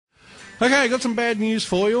Okay, I got some bad news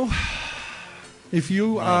for you. If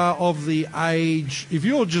you are of the age, if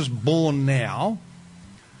you're just born now,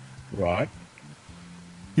 Right.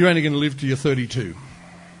 you're only going to live to your 32.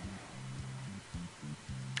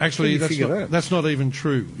 Actually, that's not even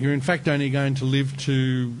true. You're in fact only going to live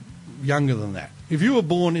to younger than that. If you were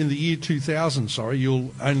born in the year 2000,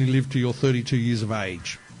 you'll only live to your 32 years of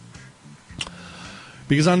age.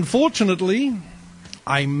 Because unfortunately,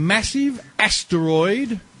 a massive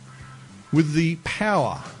asteroid with the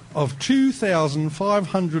power of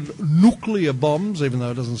 2,500 nuclear bombs, even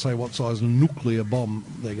though it doesn't say what size nuclear bomb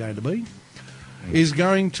they're going to be, is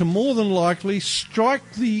going to more than likely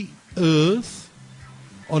strike the Earth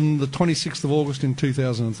on the 26th of August in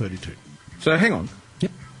 2032. So hang on.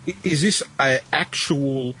 Yep. Is this an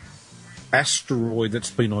actual asteroid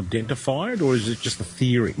that's been identified, or is it just a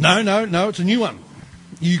theory? No, it's a new one.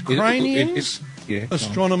 Ukrainians, yeah,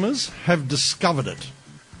 astronomers, have discovered it.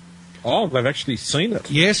 Oh, they've actually seen it.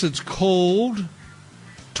 Yes, it's called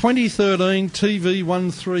 2013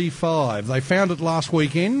 TV135. They found it last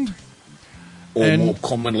weekend. Or more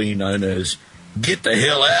commonly known as, get the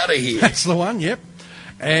hell out of here. That's the one, yep.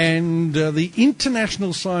 And the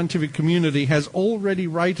international scientific community has already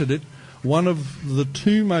rated it one of the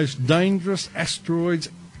 2 most dangerous asteroids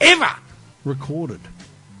ever recorded.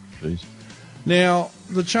 Jeez. Now,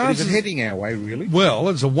 the chances... Is it heading our way, really? Well,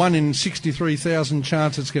 it's a 1 in 63,000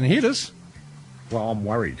 chance it's going to hit us. Well, I'm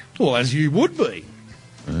worried. Well, as you would be.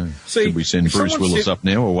 Should we send Bruce Willis up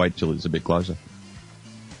now or wait till it's a bit closer?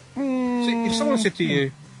 See, if someone said to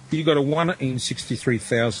you, you got a 1 in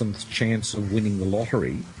 63,000th chance of winning the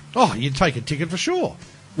lottery... Oh, you'd take a ticket for sure.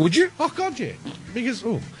 Would you? Oh, God, yeah. Because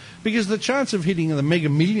the chance of hitting the Mega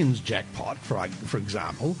Millions jackpot, for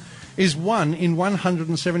example, is 1 in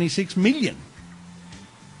 176 million.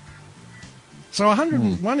 So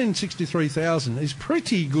 1 in 63,000 is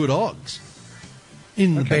pretty good odds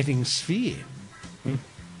in the betting sphere.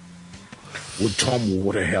 Would Tom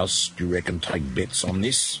Waterhouse, do you reckon, take bets on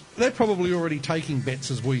this? They're probably already taking bets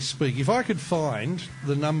as we speak. If I could find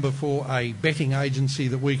the number for a betting agency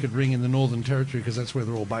that we could ring in the Northern Territory, because that's where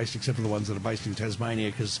they're all based, except for the ones that are based in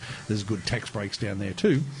Tasmania, because there's good tax breaks down there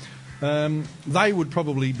too, they would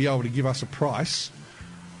probably be able to give us a price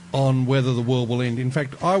on whether the world will end. In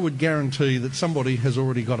fact, I would guarantee that somebody has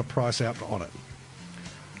already got a price out on it.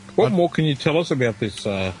 What more can you tell us about this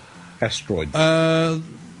asteroid?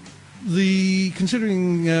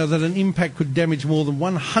 Considering that an impact could damage more than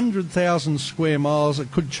 100,000 square miles,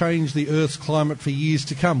 it could change the Earth's climate for years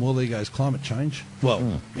to come. Well, there goes climate change.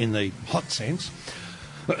 Well, in the hot sense.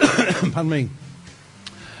 Pardon me.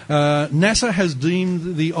 NASA has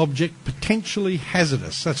deemed the object potentially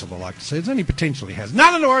hazardous. That's what I like to say. It's only potentially hazardous.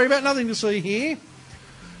 Nothing to worry about, nothing to see here.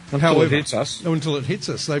 Until it hits us. Until it hits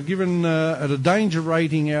us. They've given at a danger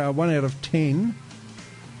rating 1 out of 10.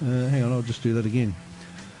 Hang on, I'll just do that again.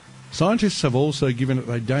 Scientists have also given it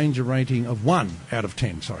a danger rating of 1 out of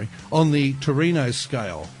 10, on the Torino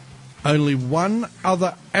scale. Only one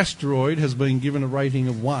other asteroid has been given a rating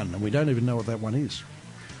of 1, and we don't even know what that one is.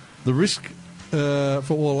 The risk for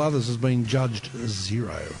all others has been judged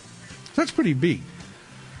 0. That's pretty big.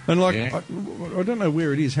 And I don't know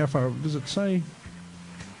where it is. How far does it say?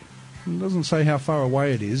 It doesn't say how far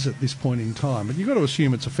away it is at this point in time, but you've got to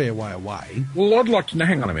assume it's a fair way away. Well, I'd like to know.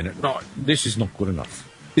 Hang on a minute. No, this is not good enough.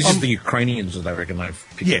 This is the Ukrainians that they reckon they've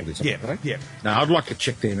picked all this up, right? Yeah. Now, I'd like to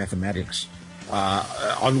check their mathematics.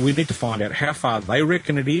 We need to find out how far they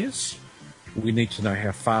reckon it is. We need to know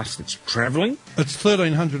how fast it's travelling. It's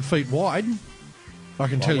 1,300 feet wide. I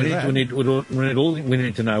can tell you that. We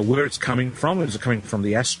need to know where it's coming from. Is it coming from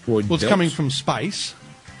the asteroid belt? It's coming from space.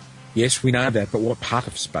 Yes, we know that, but what part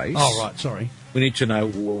of space? Oh, right, sorry. We need to know,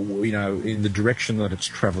 in the direction that it's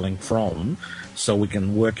travelling from, so we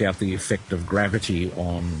can work out the effect of gravity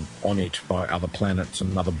on it by other planets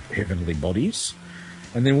and other heavenly bodies.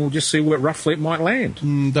 And then we'll just see where roughly it might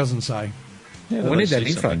land. Doesn't say. Yeah, we need that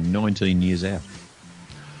info. 19 years out.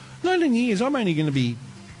 19 years? I'm only going to be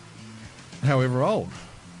however old.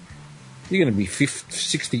 You're going to be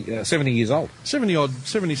 70 years old.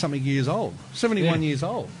 70-something years old. 71 years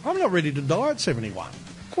old. I'm not ready to die at 71.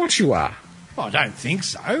 Of course you are. I don't think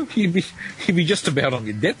so. You'd be just about on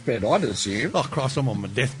your deathbed, I'd assume. Oh, Christ, I'm on my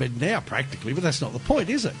deathbed now, practically, but that's not the point,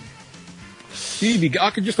 is it? I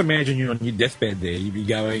can just imagine you on your deathbed there. You'd be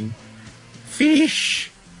going,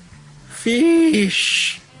 fish,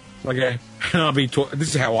 fish. Okay, and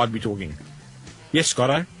this is how I'd be talking. Yes,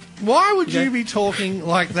 Scotto? Why would you be talking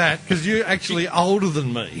like that? Because you're actually older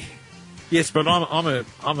than me. Yes, but I'm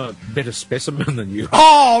a better specimen than you.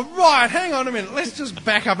 Oh, right. Hang on a minute. Let's just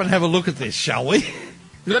back up and have a look at this, shall we?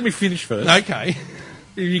 Let me finish first. Okay.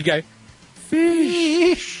 You go,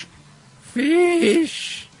 Fish.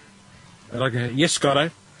 Fish. And I go, yes,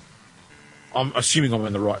 Scotto. I'm assuming I'm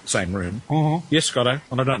in the same room. Uh-huh. Yes, Scotto.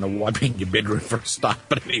 And I don't know why I'd be in your bedroom for a start,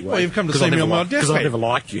 but anyway. Well, you've come to see me on my deathbed. Because I never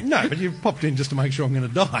liked you. No, but you've popped in just to make sure I'm going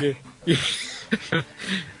to die. Yeah.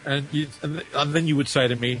 and then you would say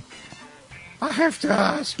to me, I have to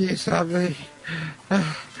ask you something.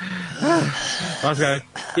 I go,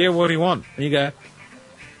 yeah, what do you want? And you go,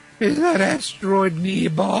 is that asteroid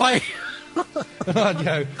nearby? And I'd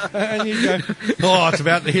go, and you'd go, oh, it's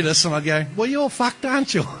about to hit us. And I'd go, well, you're fucked,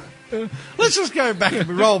 aren't you? Let's just go back and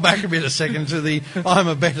roll back a bit a second to the I'm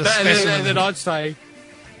a better specimen. And then I'd say,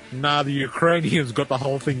 nah, the Ukrainians got the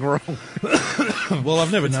whole thing wrong. Well,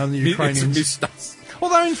 I've never known the Ukrainians. It's missed us.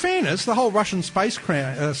 Although, in fairness, the whole Russian space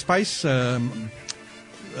program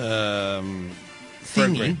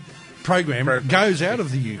goes out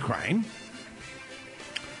of the Ukraine.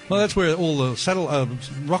 Well, that's where all the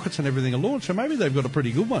rockets and everything are launched, so maybe they've got a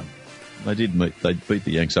pretty good one. They beat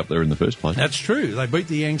the Yanks up there in the first place. That's true. They beat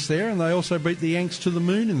the Yanks there, and they also beat the Yanks to the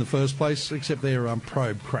moon in the first place, except their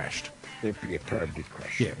probe crashed. Their probe did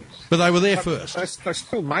crash. Yeah, but they were there first. They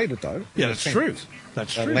still made it, though. Yeah, that's true.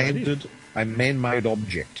 That's true. They landed a man-made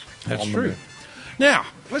object. That's true. Now,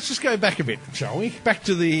 let's just go back a bit, shall we? Back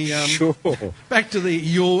to the... sure. Back to the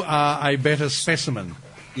you are a better specimen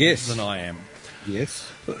than I am.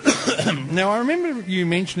 Yes. Now, I remember you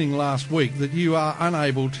mentioning last week that you are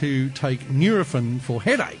unable to take Nurofen for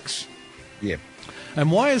headaches. Yeah.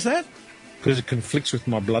 And why is that? Because it conflicts with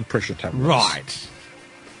my blood pressure tablets.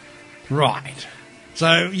 Right.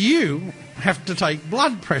 So you have to take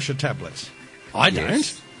blood pressure tablets. I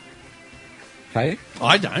don't. Hey?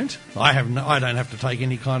 I don't. I don't have to take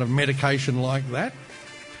any kind of medication like that.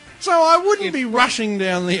 So I wouldn't be rushing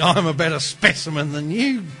down the I'm a better specimen than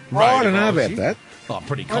you. I don't know about that. I'm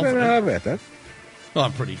pretty confident. I don't know about that.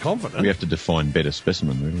 I'm pretty confident. We have to define better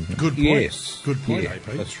specimen, really. Good point. Yes. Good point, yeah, AP.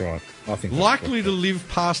 That's right. I think likely to live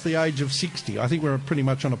past the age of 60. I think we're pretty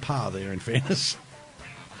much on a par there, in fairness.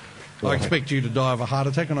 Right. I expect you to die of a heart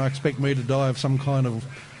attack, and I expect me to die of some kind of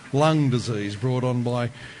lung disease brought on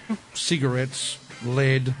by cigarettes,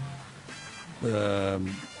 lead,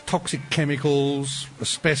 toxic chemicals,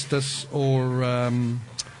 asbestos, or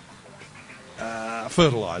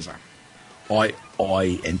fertiliser.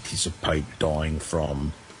 I anticipate dying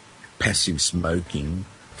from passive smoking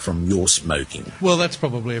from your smoking. Well, that's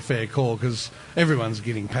probably a fair call because everyone's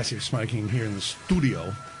getting passive smoking here in the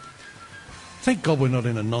studio. Thank God we're not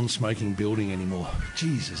in a non-smoking building anymore.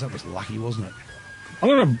 Jesus, that was lucky, wasn't it?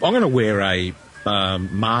 I'm gonna wear a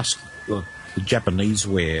mask like the Japanese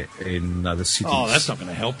wear in the cities. Oh, that's not going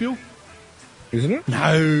to help you. Isn't it?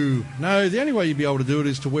 No. The only way you'd be able to do it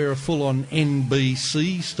is to wear a full-on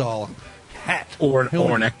NBC style hat, or an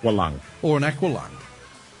aqualung, or an aqualung.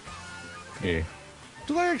 Yeah.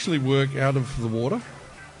 Do they actually work out of the water?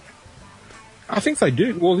 I think they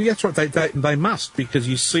do. Well, that's right. They must, because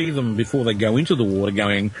you see them before they go into the water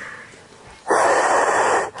going.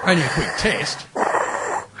 Only a quick test.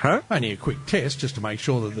 Huh? Only a quick test just to make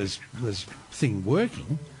sure that there's thing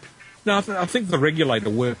working. No, I think the regulator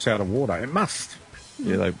works out of water. It must.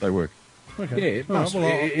 Yeah, they work. Okay. Yeah, it must. Well,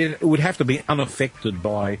 it would have to be unaffected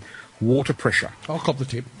by water pressure. I'll cop the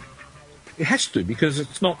tip. It has to, because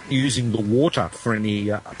it's not using the water for any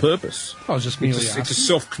purpose. I was just merely asking. It's a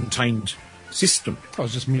self-contained system. I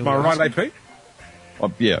was just merely Am I right, asking.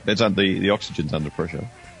 AP? Yeah, the oxygen's under pressure.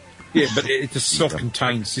 Yeah, but it's a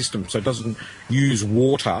self-contained system, so it doesn't use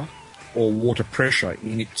water or water pressure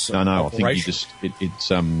in its No, operation. I think it's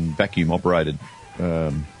vacuum operated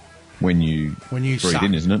when you breathe suck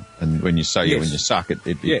in, isn't it? And when you suck, when you suck,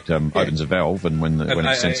 it opens a valve, and when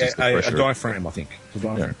it senses the pressure, a diaphragm, I think. A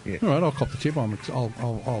diaphragm, yeah. All right, I'll cop the tip.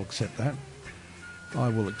 I'll accept that. I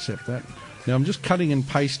will accept that. Now I'm just cutting and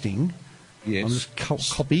pasting. Yes. I'm just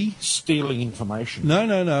copy. Stealing information.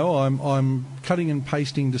 No. I'm cutting and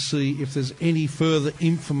pasting to see if there's any further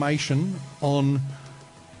information on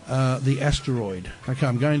the asteroid. Okay,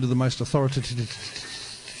 I'm going to the most authoritative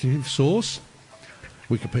source,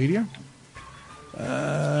 Wikipedia. You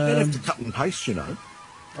don't have to cut and paste, you know.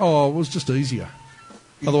 Oh, it was just easier.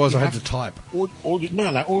 Otherwise, I had to type. All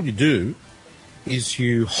you do is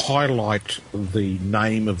you highlight the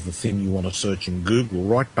name of the thing you want to search in Google,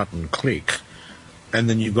 right button click, and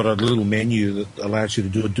then you've got a little menu that allows you to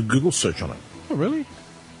do a Google search on it. Oh, really?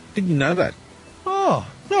 Didn't you know that? Oh,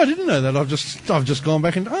 no, I didn't know that. I've just gone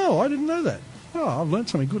back and I didn't know that. Oh, I've learned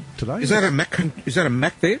something good today. Is that a Mac? Is that a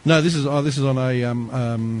Mac there? No, this is on a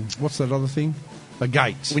what's that other thing? A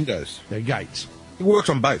Gates. Windows. Yeah, Gates. It works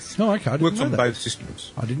on both. Oh, okay. It works on both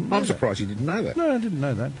systems. I didn't know I'm surprised you didn't know that. No, I didn't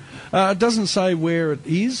know that. It doesn't say where it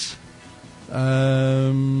is.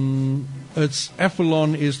 Its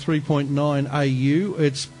aphelon is 3.9 AU.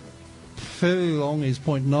 Its perlong is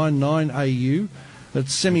 0.99 AU.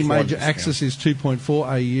 Its semi-major axis is 2.4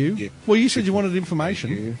 AU. Yeah. Well, you said you wanted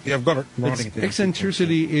information. Yeah, I've got it. Its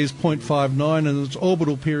eccentricity is 0.59 and its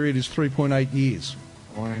orbital period is 3.8 years.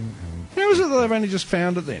 How is it that they've only just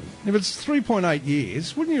found it then? If it's 3.8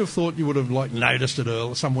 years, wouldn't you have thought you would have noticed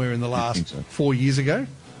it somewhere in the last 4 years ago?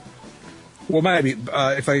 Well, maybe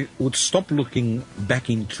if they would stop looking back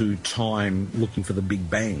into time, looking for the Big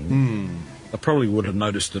Bang, I probably would have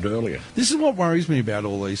noticed it earlier. This is what worries me about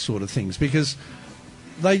all these sort of things, because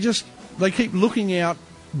they keep looking out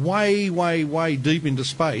way, way, way deep into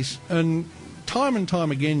space, and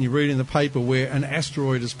time again you read in the paper where an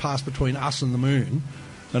asteroid has passed between us and the moon,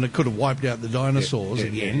 and it could have wiped out the dinosaurs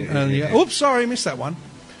again. Oops, sorry, missed that one.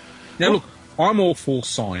 Now, look, I'm all for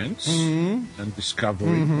science and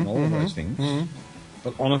discovery and all of those things,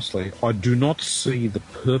 but honestly, I do not see the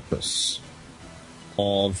purpose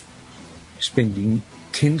of spending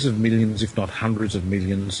tens of millions, if not hundreds of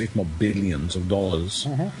millions, if not billions of dollars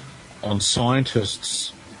on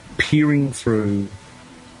scientists peering through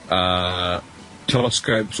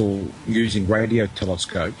telescopes or using radio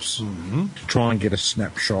telescopes to try and get a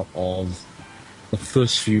snapshot of the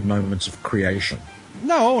first few moments of creation.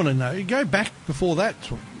 No, I want to know. You go back before that.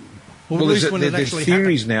 Or at least when it actually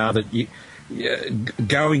theories happened. now that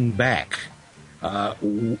going back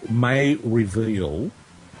may reveal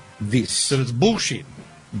this. That it's bullshit.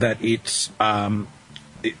 That it's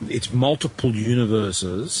multiple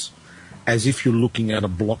universes, as if you're looking at a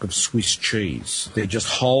block of Swiss cheese. They're just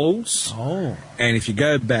holes. Oh. And if you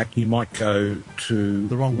go back, you might go to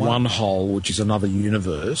the wrong one hole, which is another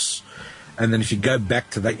universe. And then if you go back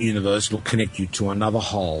to that universe, it'll connect you to another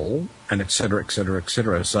hole, and et cetera, et cetera, et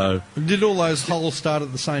cetera. So, did all those holes start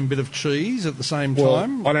at the same bit of cheese at the same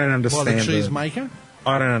time? I don't understand. By the cheese maker?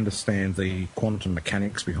 I don't understand the quantum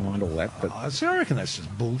mechanics behind all that. But I reckon that's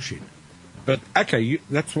just bullshit. But okay,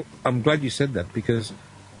 I'm glad you said that, because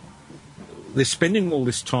they're spending all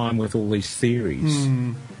this time with all these theories,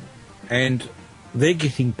 and they're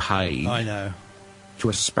getting paid. I know. To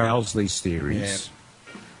espouse these theories. Yeah.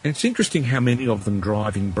 And it's interesting how many of them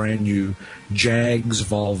driving brand new Jags,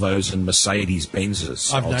 Volvos, and Mercedes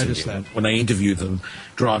Benzes. I've noticed that when they interview them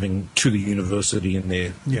driving to the university in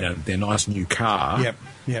their their nice new car.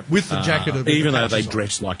 Yep. With the jacket, even though they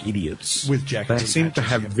dress like idiots, with jackets, they seem to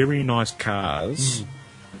have very nice cars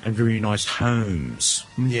and very nice homes.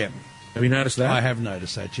 Yeah. Have you noticed that? I have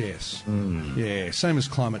noticed that. Yes. Yeah. Same as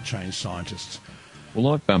climate change scientists.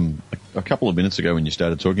 Well, I've a couple of minutes ago when you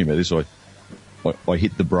started talking about this, I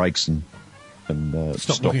hit the brakes and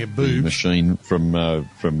stopped looking at the boobs. machine from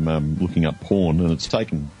looking up porn, and it's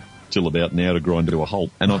taken till about now to grind to a halt.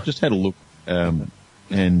 And I've just had a look, and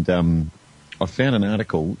I found an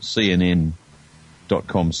article,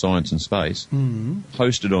 CNN.com Science and Space,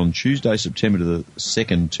 posted on Tuesday, September the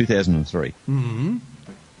 2nd, 2003.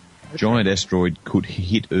 Giant asteroid could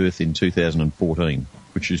hit Earth in 2014,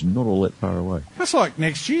 which is not all that far away. That's like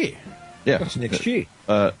next year. Yeah, that's next year.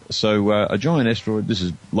 So a giant asteroid, this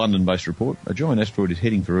is London-based report, a giant asteroid is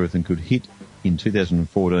heading for Earth and could hit in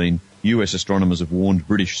 2014. US astronomers have warned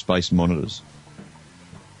British space monitors.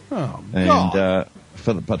 Oh, God.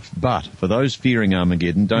 But for those fearing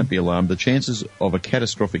Armageddon, don't be alarmed. The chances of a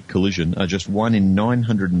catastrophic collision are just 1 in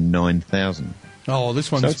 909,000. Oh,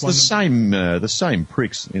 this one's... So it's the same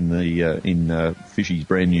pricks in Fishy's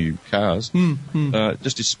brand new cars,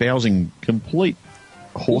 just espousing complete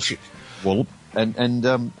horse wallop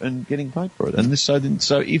and getting paid for it. And this, so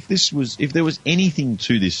if there was anything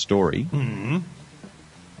to this story,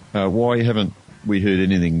 why haven't we heard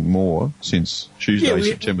anything more since Tuesday,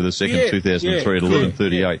 September the 2nd, 2003 at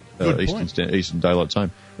 11:38 Eastern Daylight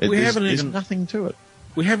Time? There's nothing to it.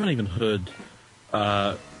 We haven't even heard.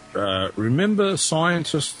 Remember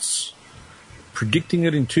scientists predicting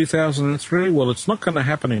it in 2003? Well, it's not going to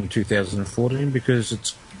happen in 2014 because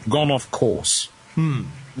it's gone off course.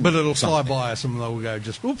 But it'll fly by us and they'll go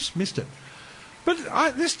just, oops, missed it. But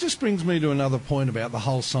this just brings me to another point about the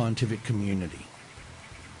whole scientific community.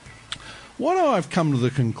 What I've come to the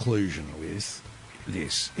conclusion with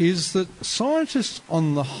this is that scientists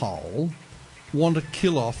on the whole want to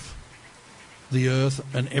kill off the Earth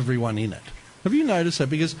and everyone in it. Have you noticed that?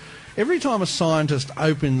 Because every time a scientist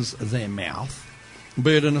opens their mouth,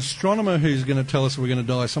 be it an astronomer who's going to tell us we're going to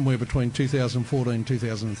die somewhere between 2014 and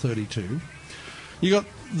 2032, you got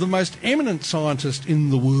the most eminent scientist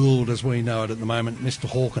in the world as we know it at the moment, Mr.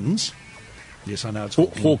 Hawkins. Yes, I know it's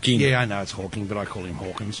Hawking. Yeah, I know it's Hawking, but I call him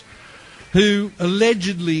Hawkins. Who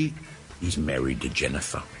allegedly... He's married to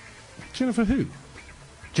Jennifer. Jennifer who?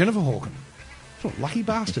 Jennifer Hawkins. What, lucky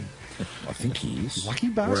bastard. I think he is. Lucky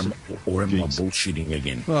bastard. Or am I bullshitting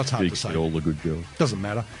again? Well, it's hard to Geeks say. get all the good girls. Doesn't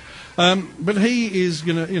matter. But he is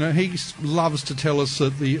going to, he loves to tell us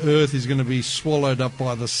that the Earth is going to be swallowed up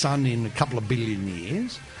by the sun in a couple of billion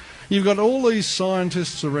years. You've got all these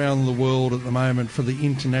scientists around the world at the moment for the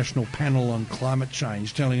International Panel on Climate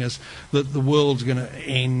Change telling us that the world's going to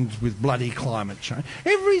end with bloody climate change.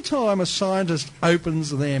 Every time a scientist opens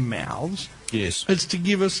their mouths, Yes. it's to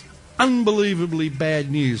give us unbelievably bad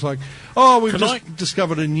news. Like, oh, we've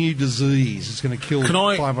discovered a new disease. It's going to kill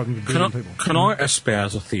 500 billion people. Can I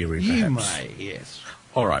espouse a theory, perhaps? You may, yes.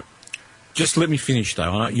 All right. Just let me finish, though.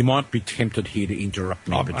 I know you might be tempted here to interrupt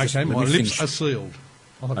me. but just Okay, let my me lips finish. are sealed.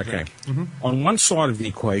 Okay. On one side of the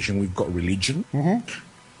equation, we've got religion.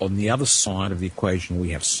 On the other side of the equation, we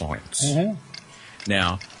have science.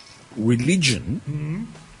 Now, religion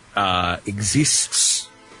exists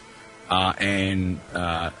and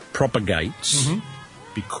propagates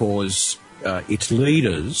because its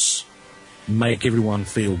leaders make everyone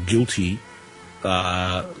feel guilty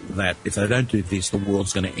that if they don't do this, the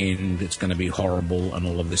world's going to end, it's going to be horrible and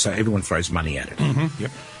all of this. So everyone throws money at it.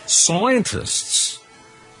 Yep. Scientists,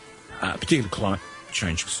 particularly climate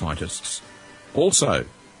change scientists, also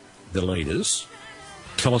the leaders,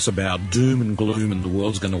 tell us about doom and gloom and the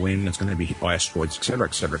world's going to end, it's going to be hit by asteroids, etc.,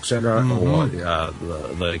 etc., etc., or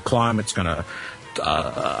the climate's going to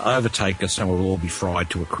overtake us and we'll all be fried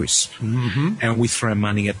to a crisp. And we throw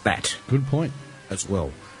money at that. Good point. As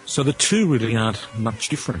well. So the two really aren't much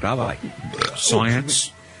different, are they?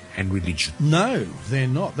 Science and religion. No, they're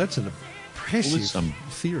not. That's an impressive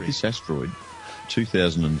theory. This asteroid,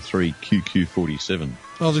 2003 QQ47.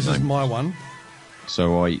 Oh, this is my one.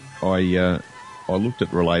 So I looked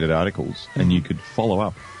at related articles, and you could follow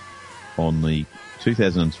up on the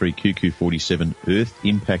 2003 QQ47 Earth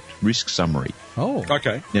Impact Risk Summary. Oh.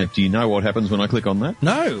 Okay. Now, do you know what happens when I click on that?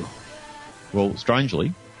 No. Well,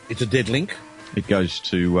 strangely, It's a dead link. it goes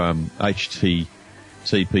to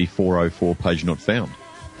HTTP 404 page not found.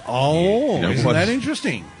 Oh, You know, isn't what- that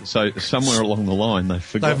interesting? So somewhere along the line they've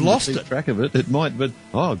forgotten They've lost to keep it. track of it. It might, but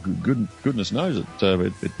goodness knows it.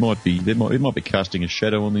 It might be it might be casting a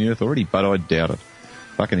shadow on the Earth already, but I doubt it.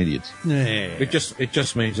 Fucking idiots. Yeah. It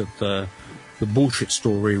just means that the bullshit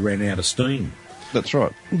story ran out of steam. That's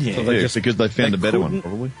right. Yeah. So because they found a better one, couldn't-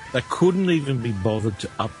 probably. They couldn't even be bothered to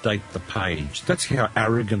update the page. That's how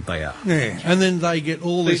arrogant they are. Yeah. And then they get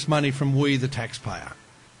all this money from we, the taxpayer.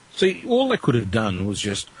 See, all they could have done was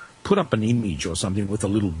just put up an image or something with a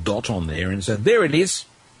little dot on there and said, there it is.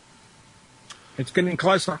 It's getting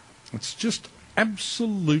closer. It's just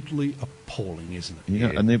absolutely appalling, isn't it?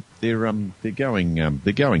 Yeah, and they're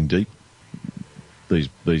going deep.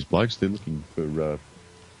 These blokes, they're looking for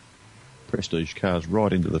prestige cars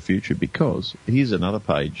right into the future, because here's another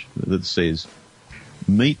page that says,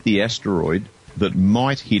 meet the asteroid that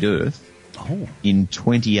might hit Earth in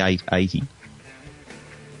 2880.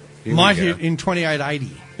 Might hit in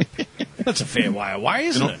 2880. That's a fair way away,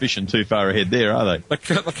 isn't They're not it? fishing too far ahead there, are they? They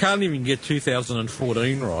can't even get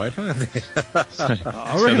 2014 right. I So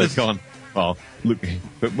reckon they've it's gone, oh, look,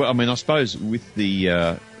 but well, I mean, I suppose with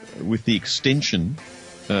the extension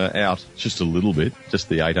out just a little bit, just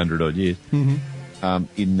the 800 odd years,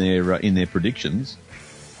 in their predictions,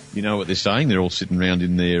 you know what they're saying? They're all sitting around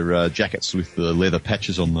in their jackets with the leather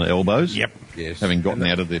patches on the elbows. Yep. Yes. Having gotten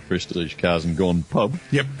out of their prestige cars and gone pub.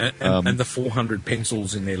 Yep. And the 400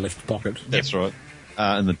 pencils in their left pocket. That's right.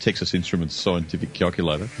 And the Texas Instruments scientific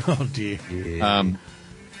calculator. Oh dear.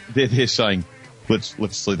 They're saying, let's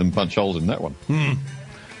see them punch holes in that one.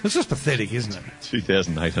 It's just pathetic, isn't it?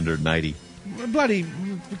 2,880. Bloody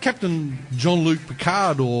Captain Jean-Luc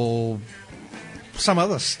Picard or some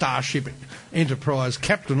other Starship Enterprise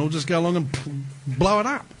captain will just go along and blow it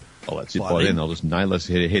up. Oh, that's it. By By then. then they'll just nail us,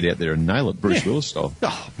 head out there and nail it, Bruce Willis style.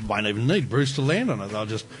 Oh, won't even need Bruce to land on it. They'll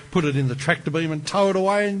just put it in the tractor beam and tow it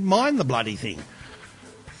away and mine the bloody thing.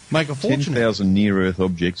 Make a fortune. 10,000 near-Earth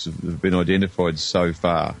objects have been identified so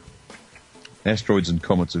far. Asteroids and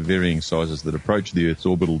comets of varying sizes that approach the Earth's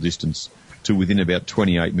orbital distance to within about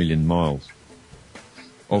 28 million miles.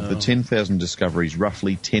 Of the 10,000 discoveries,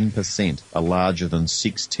 roughly 10% are larger than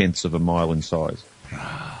 0.6 of a mile in size.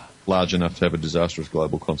 Large enough to have a disastrous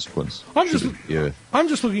global consequence. I'm should just- it hit the Earth. I'm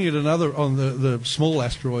just looking at another on the small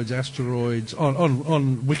asteroids on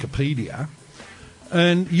Wikipedia,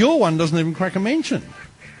 and your one doesn't even crack a mention.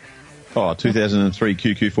 Oh, 2003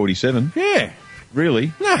 QQ47? Yeah.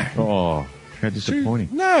 Really? No. Oh, how disappointing.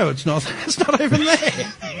 No, it's not. It's not even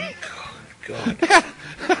there. God.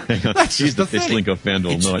 Hang on. That's Here's just the the best thing. link I found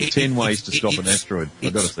all It's- night. it- 10 it- ways to stop an it's- asteroid.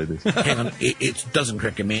 I've got to see this. Hang on, it doesn't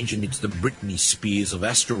crack a mention. It's the Britney Spears of It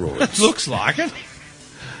asteroids. looks like it.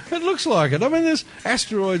 It looks like it. I mean, there's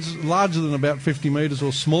asteroids larger than about 50 metres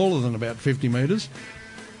or smaller than about 50 metres.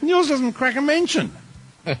 And yours doesn't crack a mention.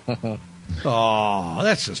 Oh,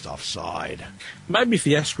 that's just offside. Maybe if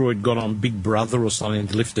the asteroid got on Big Brother or something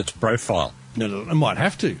to lift its profile. No, it might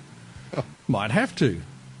have to. Might have to.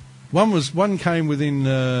 One came within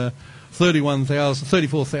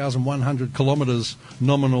 34,100 kilometres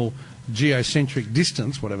nominal geocentric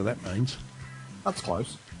distance, whatever that means. That's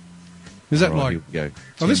close. Is that All right, like? here we go.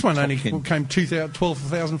 Oh, this one Top only 10 came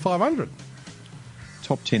 12,500.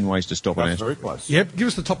 Top 10 ways to stop an That's asteroid. very close. Yep. Give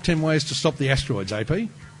us the top 10 ways to stop the asteroids, AP.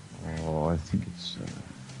 Oh, I think it's...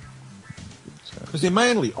 Because they're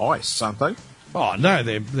mainly ice, aren't they? Oh no,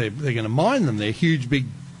 they're going to mine them. They're huge, big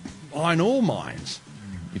iron ore mines.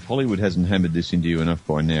 If Hollywood hasn't hammered this into you enough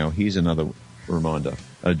by now, here's another reminder.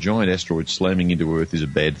 A giant asteroid slamming into Earth is a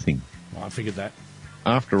bad thing. I figured that.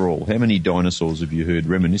 After all, how many dinosaurs have you heard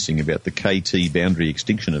reminiscing about the KT boundary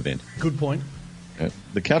extinction event? Good point.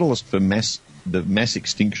 The catalyst for the mass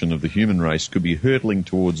extinction of the human race could be hurtling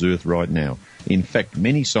towards Earth right now. In fact,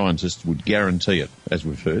 many scientists would guarantee it, as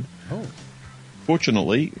we've heard. Oh.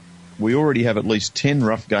 Fortunately, we already have at least 10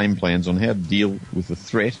 rough game plans on how to deal with the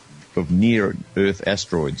threat of near-Earth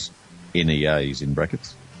asteroids, NEAs in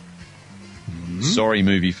brackets. Mm-hmm. Sorry,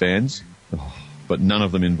 movie fans, but none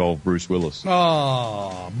of them involve Bruce Willis.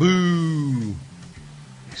 Oh, boo.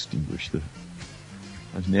 Extinguish the...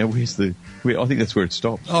 Now, where's the... I think that's where it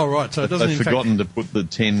stops. Oh, right. So it doesn't. They've in fact, forgotten to put the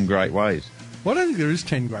 10 great ways. well, I don't think there is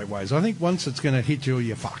 10 great ways. I think once it's going to hit you,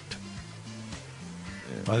 you're fucked.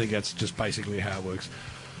 I think that's just basically how it works.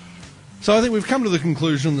 So I think we've come to the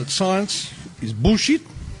conclusion that science is bullshit.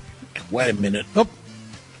 Wait a minute. Oh,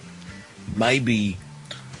 Maybe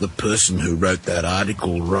the person who wrote that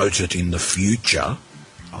article wrote it in the future,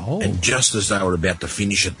 oh. and just as they were about to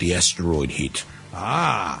finish it, the asteroid hit.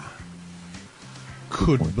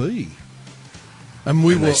 Could be. And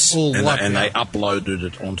we And were they s- all and wiped they, and they out. uploaded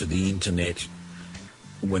it onto the internet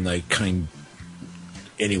when they came.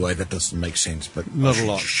 Anyway, that doesn't make sense, but Not I a should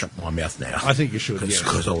lot. just shut my mouth now. I think you should, yes.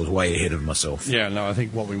 Because I was way ahead of myself. Yeah, no, I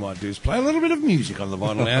think what we might do is play a little bit of music on the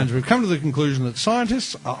Vinyl Lounge. We've come to the conclusion that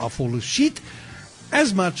scientists are full of shit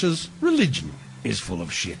as much as religion is full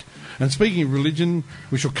of shit. And speaking of religion,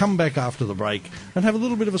 we shall come back after the break and have a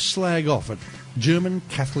little bit of a slag off at German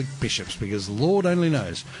Catholic bishops, because the Lord only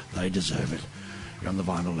knows they deserve it. You're on the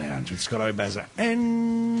Vinyl Lounge with Scott O'Baza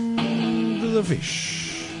and the Fish.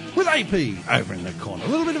 With AP over in the corner. A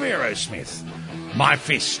little bit of Aerosmith. My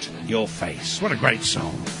Fist, Your Face. What a great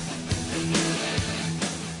song.